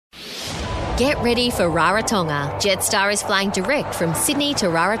Get ready for Rarotonga. Jetstar is flying direct from Sydney to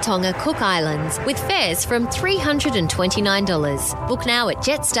Rarotonga, Cook Islands, with fares from $329. Book now at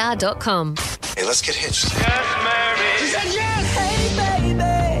jetstar.com. Hey, let's get hitched. Yes, Mary. She said yes. Hey,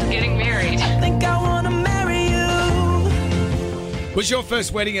 baby. Getting married. I think I want to marry you. Was your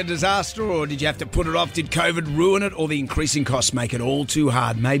first wedding a disaster, or did you have to put it off? Did COVID ruin it, or the increasing costs make it all too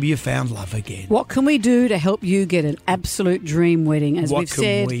hard? Maybe you found love again. What can we do to help you get an absolute dream wedding? As What we've can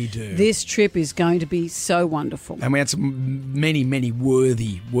said, we do? This trip is going to be so wonderful. And we had some many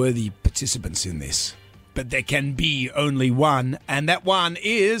worthy participants in this. But there can be only one, and that one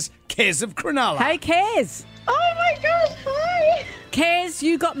is Kez of Cronulla. Hey, Kez. Oh my gosh, hi. Kez,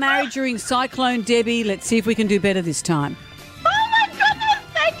 you got married during Cyclone Debbie. Let's see if we can do better this time. Oh my goodness,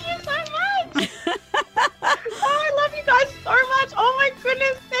 thank you so much. Oh, I love you guys so much. Oh my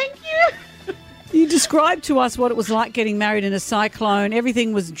goodness, thank you. You described to us what it was like getting married in a cyclone.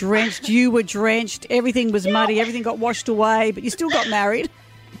 Everything was drenched. You were drenched. Everything was muddy. Everything got washed away, but you still got married.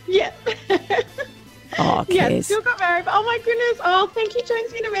 Yeah. Oh, Yeah, Kez. still got married. But oh my goodness. Oh, thank you,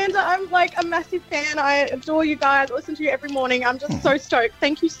 Jonesy and Amanda. I'm like a massive fan. I adore you guys. I listen to you every morning. I'm just so stoked.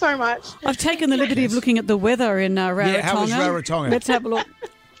 Thank you so much. I've taken the liberty of looking at the weather in Rarotonga. Yeah, how was Rarotonga? Let's have a look.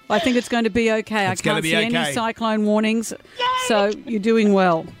 I think it's going to be okay. It's I gonna can't be see okay. any cyclone warnings. Yay. So you're doing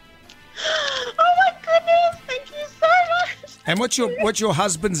well. Oh my goodness. Thank you so much. And what's your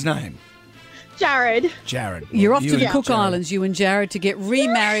husband's name? Jared. Jared. You're off to the and Cook Jared. Islands, you and Jared, to get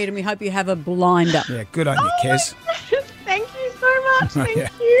remarried, and we hope you have a blinder. Yeah, good on you, Oh Kez. my goodness. Thank you so much. Thank Yeah.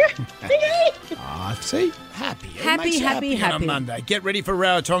 you. Yay. Ah, see? Happy. It Happy, makes you happy, on happy. a Monday. Get ready for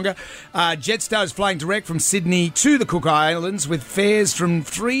Rarotonga. Jetstar is flying direct from Sydney to the Cook Islands with fares from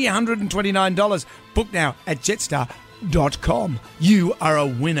 $329. Book now at jetstar.com. You are a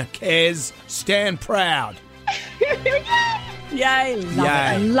winner, Kez. Stand proud. Yay, love it. Yay.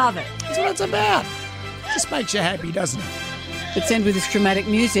 I love it. That's what it's about. Just makes you happy, doesn't it? Let's end with this dramatic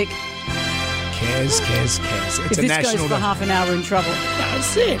music. Kez. It's If a this national goes for day. half an hour, we're in trouble.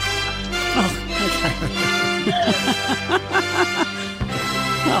 That's it.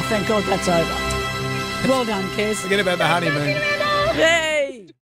 Oh, thank God that's over. Well done, Kez. Forget about the honeymoon. Yay!